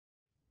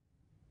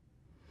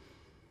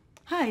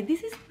Hi,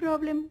 this is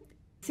problem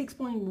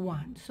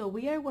 6.1. So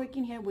we are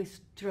working here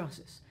with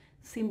trusses,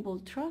 simple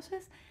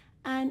trusses.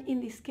 And in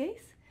this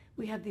case,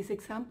 we have this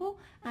example,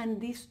 and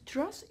this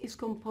truss is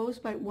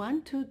composed by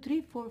 1, 2,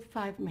 3, 4,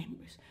 5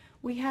 members.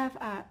 We have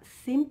a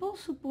simple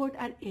support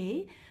at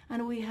A,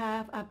 and we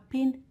have a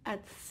pin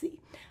at C.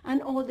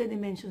 And all the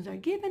dimensions are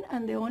given,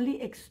 and the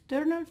only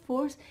external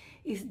force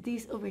is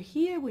this over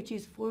here, which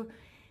is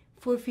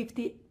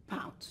 450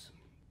 pounds.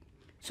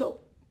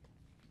 So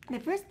the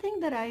first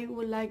thing that I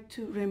would like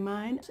to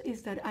remind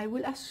is that I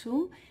will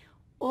assume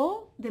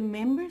all the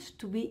members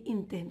to be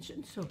in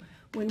tension. So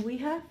when we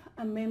have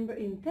a member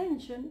in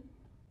tension,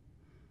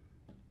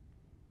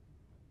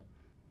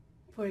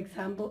 for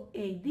example,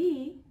 AD,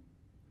 we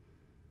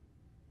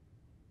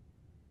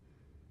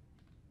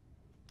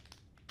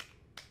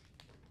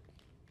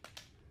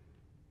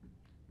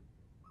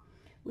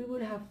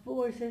will have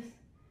forces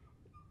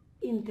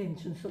in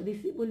tension. So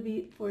this will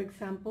be, for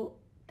example,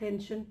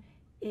 tension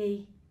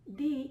AD,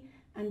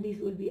 and this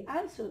will be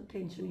also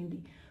tension in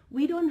D.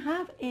 We don't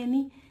have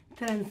any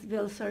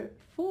transversal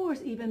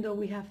force, even though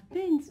we have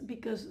pins,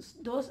 because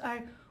those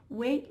are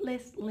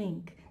weightless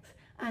links.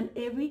 And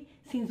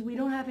since we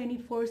don't have any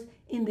force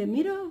in the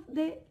middle of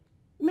the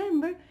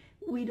member,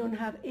 we don't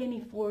have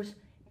any force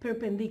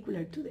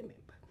perpendicular to the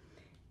member.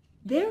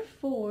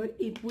 Therefore,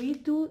 if we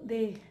do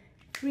the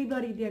free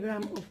body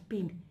diagram of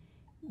pin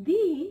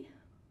D,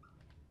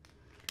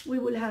 we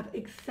will have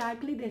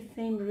exactly the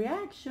same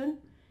reaction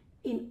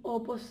in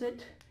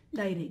opposite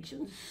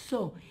directions.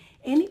 So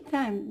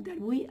anytime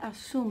that we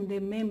assume the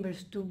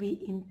members to be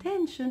in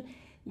tension,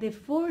 the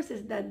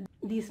forces that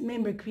this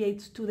member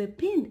creates to the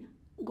pin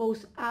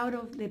goes out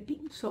of the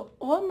pin. So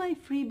all my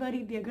free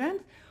body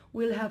diagrams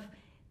will have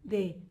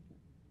the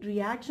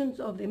reactions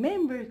of the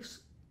members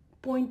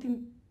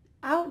pointing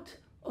out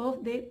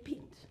of the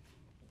pins.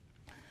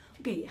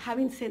 Okay,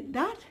 having said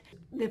that,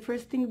 the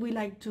first thing we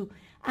like to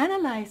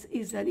analyze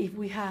is that if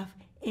we have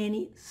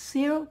any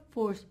zero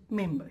force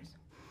members.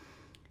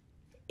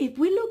 If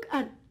we look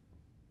at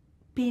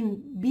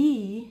pin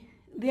B,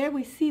 there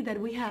we see that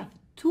we have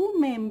two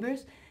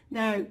members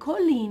that are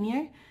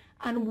collinear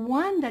and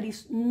one that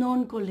is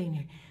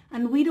non-collinear.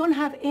 And we don't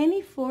have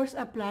any force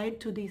applied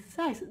to this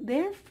side.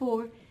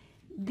 Therefore,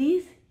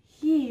 this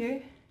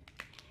here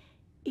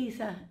is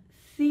a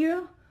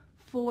zero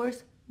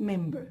force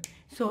member.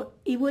 So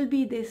it will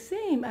be the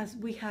same as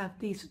we have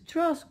this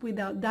truss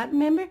without that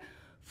member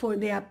for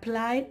the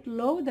applied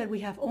load that we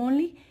have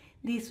only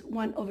this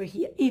one over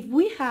here. If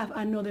we have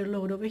another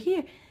load over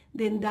here,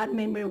 then that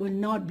member will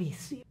not be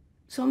zero.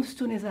 Some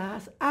students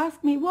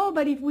ask me, well,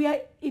 but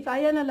if I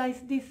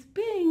analyze this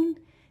pin,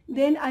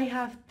 then I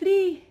have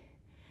three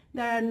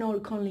that are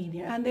not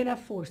collinear, and then a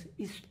force.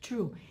 It's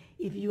true.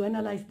 If you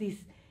analyze this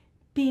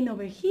pin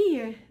over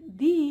here,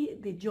 D,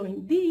 the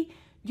joint D,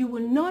 you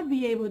will not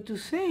be able to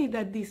say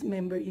that this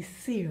member is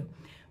zero.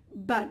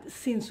 But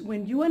since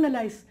when you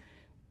analyze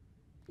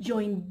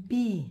joint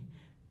B,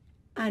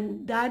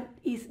 and that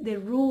is the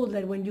rule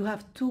that when you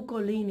have two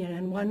collinear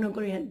and one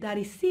non-collinear, that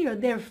is zero.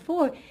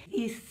 Therefore,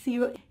 is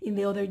zero in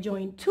the other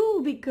joint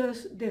too,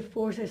 because the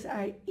forces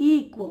are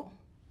equal.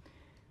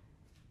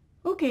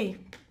 Okay,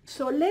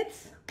 so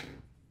let's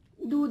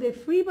do the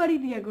free body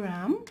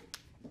diagram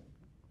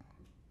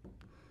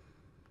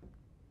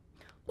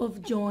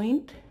of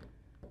joint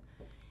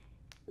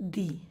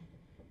D.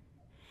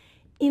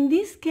 In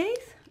this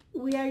case,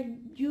 we are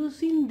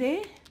using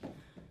the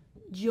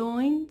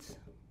joints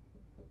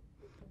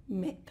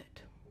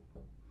method.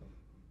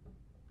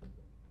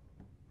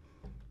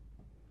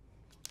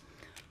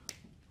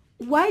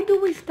 Why do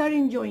we start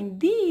in joint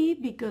D?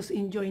 Because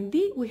in joint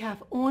D we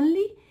have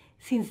only,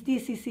 since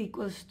this is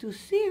equals to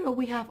 0,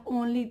 we have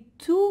only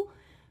two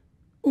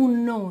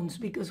unknowns,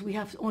 because we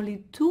have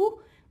only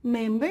two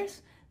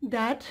members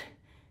that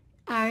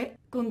are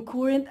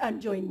concurrent at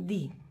joint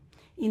D.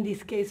 In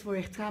this case, for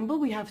example,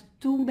 we have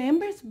two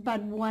members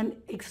but one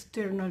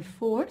external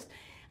force,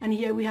 and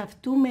here we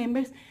have two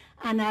members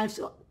and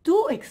also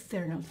two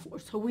external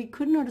force. So we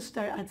could not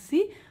start at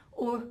C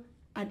or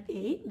at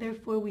A,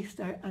 therefore we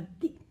start at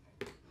D.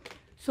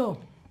 So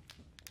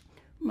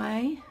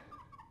my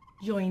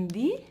joint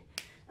D,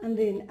 and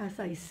then as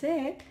I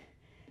said,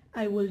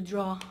 I will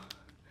draw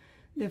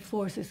the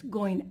forces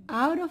going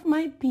out of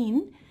my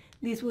pin.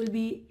 This will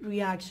be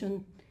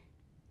reaction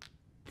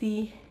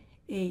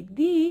TAD,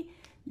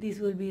 this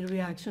will be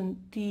reaction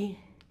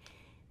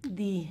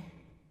TDC.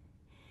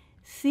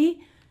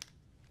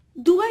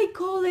 Do I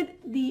call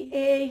it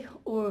DA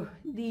or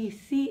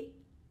DC?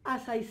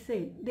 As I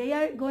said, they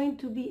are going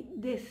to be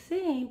the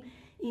same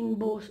in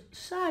both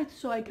sides,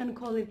 so I can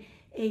call it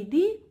AD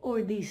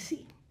or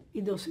DC.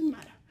 It doesn't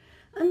matter.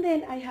 And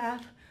then I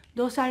have,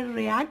 those are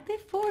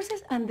reactive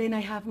forces, and then I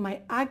have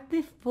my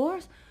active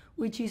force,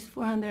 which is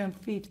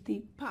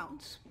 450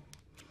 pounds.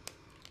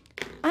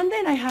 And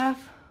then I have,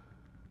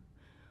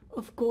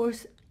 of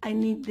course, I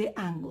need the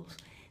angles.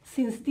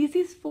 Since this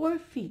is 4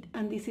 feet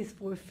and this is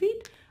 4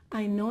 feet,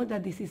 I know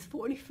that this is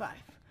 45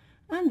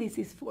 and this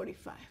is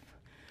 45.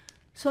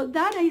 So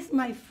that is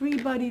my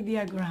free body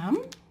diagram.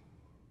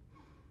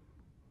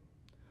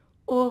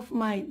 of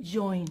my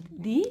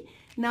joint D.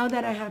 Now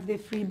that I have the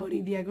free body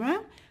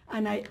diagram,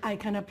 and I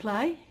can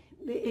apply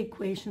the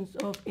equations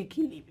of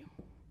equilibrium.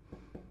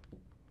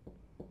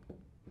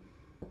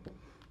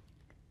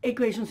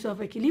 Equations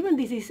of equilibrium,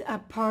 this is a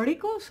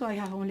particle, so I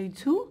have only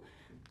two.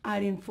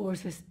 Adding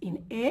forces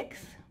in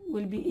X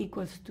will be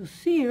equals to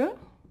 0.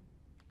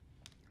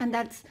 And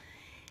that's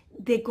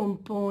the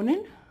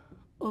component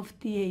of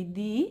TAD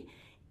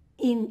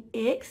in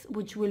X,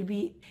 which will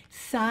be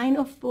sine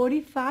of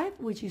 45,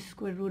 which is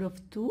square root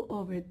of 2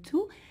 over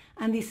 2.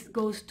 And this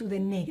goes to the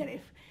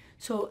negative.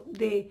 So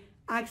the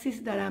axis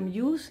that I'm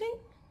using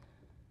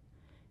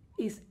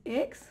is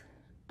X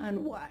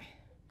and Y.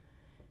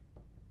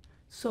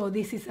 So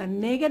this is a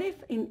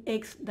negative in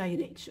X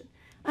direction.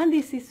 And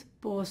this is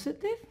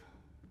positive,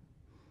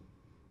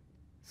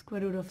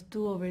 square root of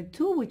 2 over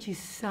 2, which is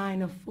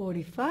sine of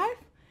 45,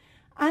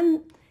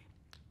 and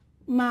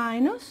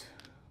minus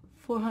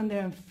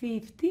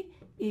 450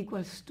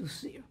 equals to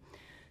 0.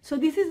 So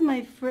this is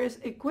my first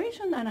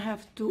equation, and I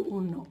have two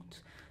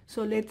unknowns.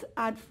 So let's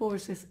add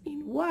forces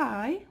in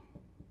Y.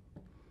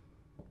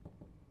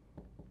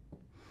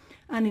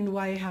 And in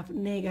Y I have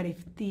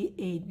negative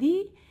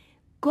TAD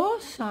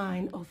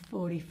cosine of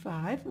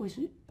 45, which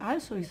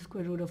also is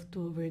square root of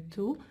 2 over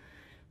 2,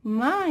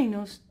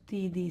 minus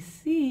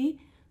TDC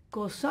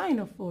cosine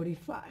of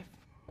 45.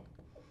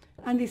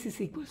 And this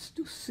is equals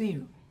to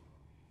 0.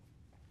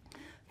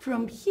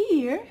 From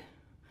here,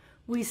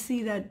 we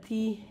see that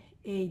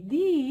TAD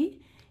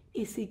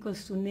is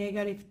equals to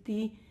negative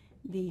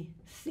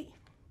TDC.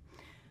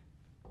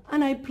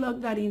 And I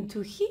plug that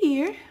into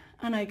here,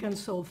 and I can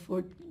solve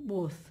for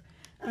both.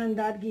 And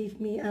that gives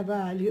me a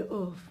value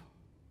of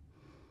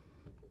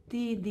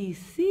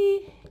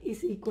TDC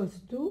is equals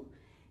to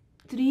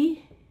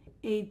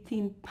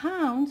 318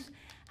 pounds,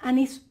 and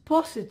it's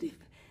positive.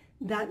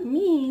 That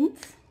means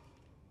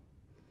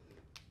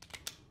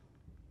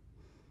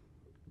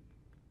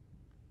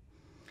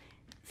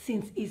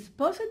since it's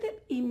positive,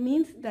 it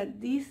means that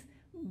this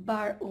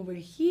bar over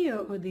here,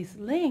 or this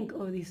length,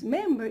 or this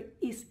member,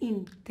 is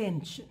in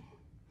tension.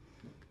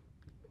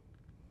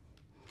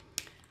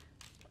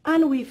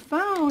 And we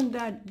found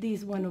that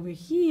this one over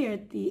here,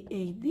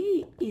 TAD,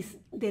 is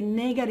the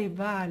negative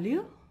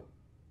value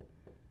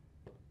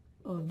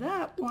of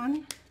that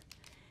one.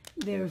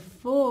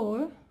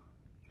 Therefore,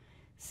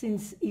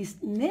 since it's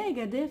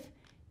negative,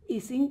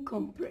 it's in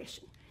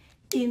compression.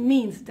 It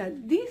means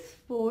that this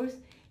force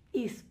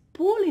is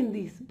pulling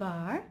this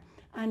bar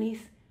and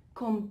is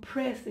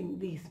compressing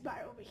this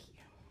bar over here.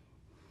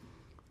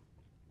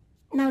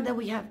 Now that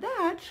we have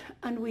that,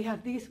 and we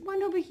have this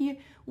one over here,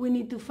 we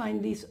need to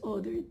find these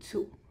other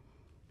two.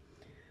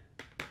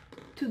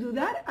 To do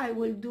that, I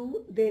will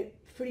do the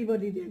free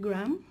body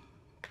diagram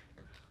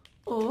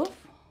of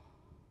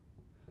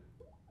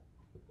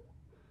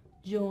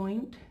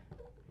joint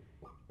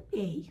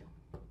A.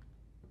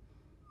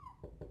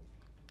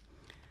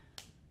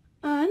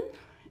 And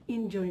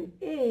in joint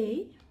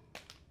A,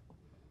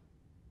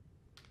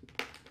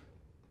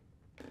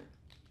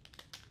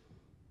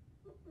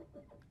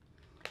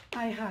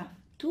 I have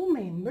two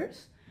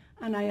members,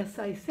 and as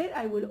I said,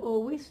 I will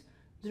always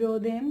draw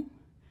them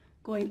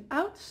going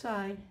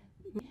outside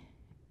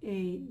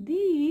AD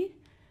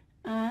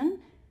and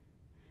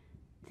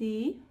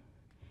TAB.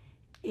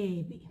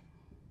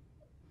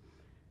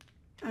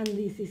 And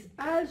this is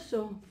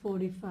also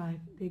 45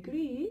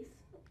 degrees,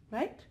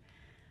 right?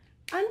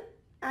 And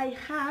I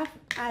have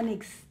an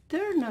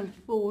external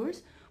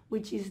force,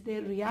 which is the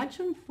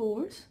reaction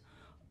force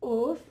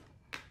of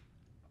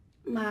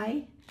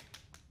my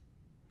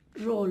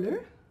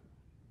roller.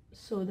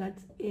 So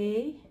that's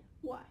AY.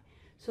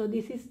 So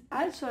this is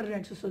also a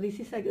reaction. So this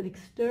is like an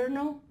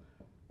external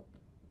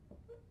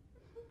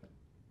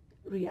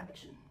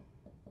reaction.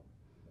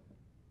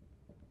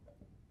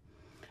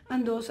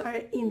 And those are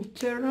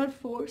internal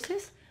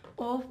forces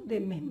of the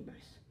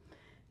members.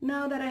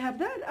 Now that I have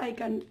that, I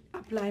can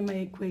apply my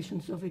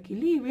equations of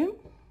equilibrium.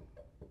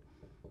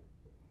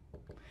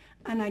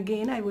 And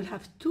again, I will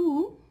have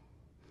two.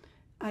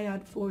 I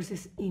add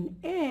forces in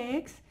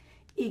X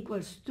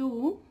equals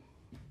to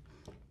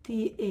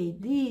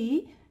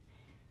TAD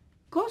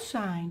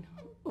cosine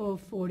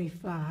of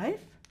 45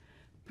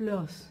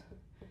 plus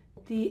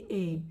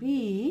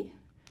TAB,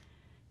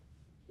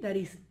 that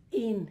is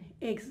in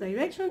X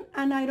direction,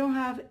 and I don't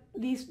have,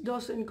 this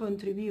doesn't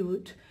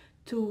contribute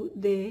to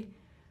the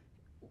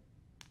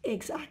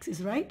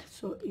X-axis, right?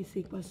 So it's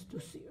equals to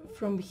 0.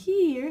 From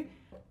here,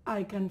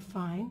 I can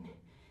find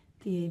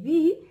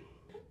TAB,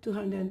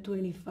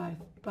 225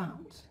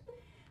 pounds.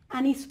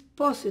 And it's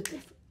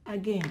positive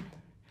again.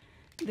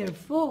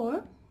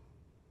 Therefore,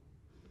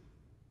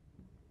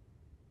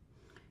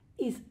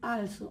 it's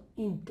also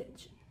in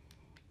tension.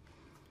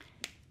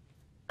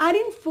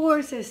 Adding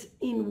forces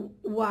in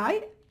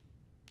Y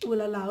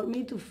will allow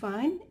me to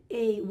find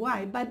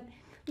AY, but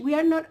we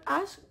are not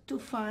asked to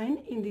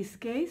find, in this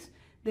case,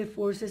 the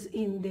forces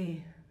in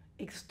the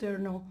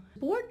external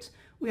supports.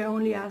 We are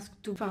only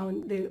asked to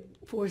find the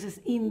forces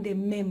in the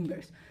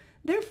members.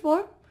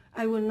 Therefore,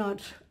 I will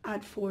not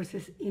add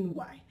forces in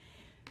Y.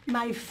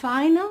 my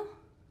final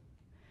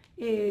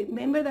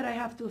member that I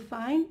have to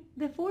find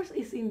the force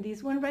is in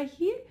this one right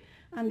here,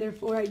 and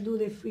therefore I do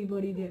the free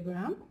body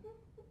diagram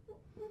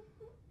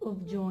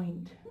of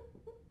joint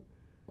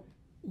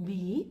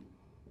B,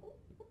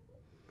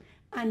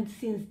 and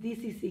since this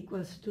is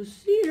equals to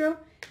 0,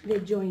 the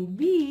joint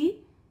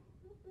B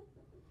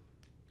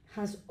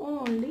has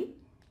only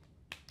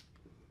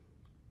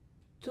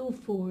two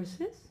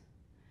forces,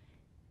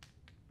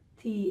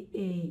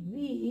 TAB,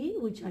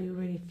 which I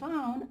already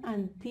found,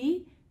 and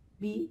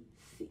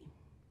TBC.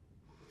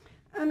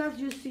 And as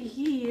you see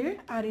here,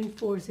 adding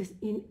forces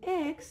in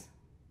X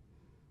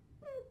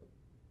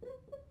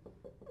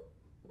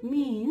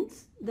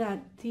means that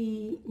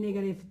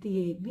negative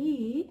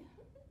TAB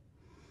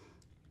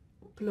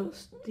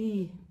plus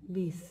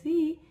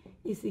TBC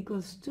is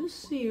equals to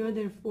 0,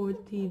 therefore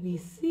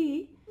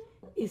TBC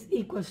is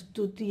equals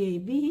to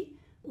TAB,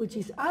 which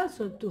is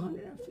also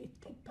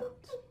 250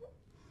 pounds.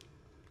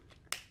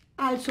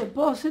 Also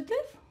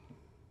positive,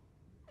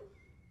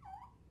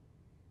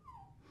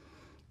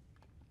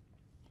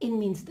 it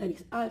means that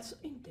it's also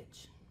in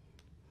tension.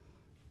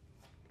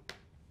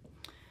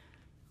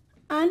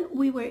 And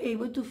we were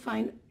able to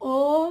find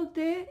all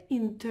the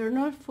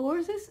internal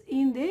forces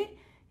in the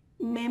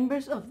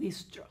members of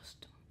this truss.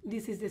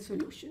 This is the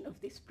solution of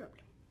this problem.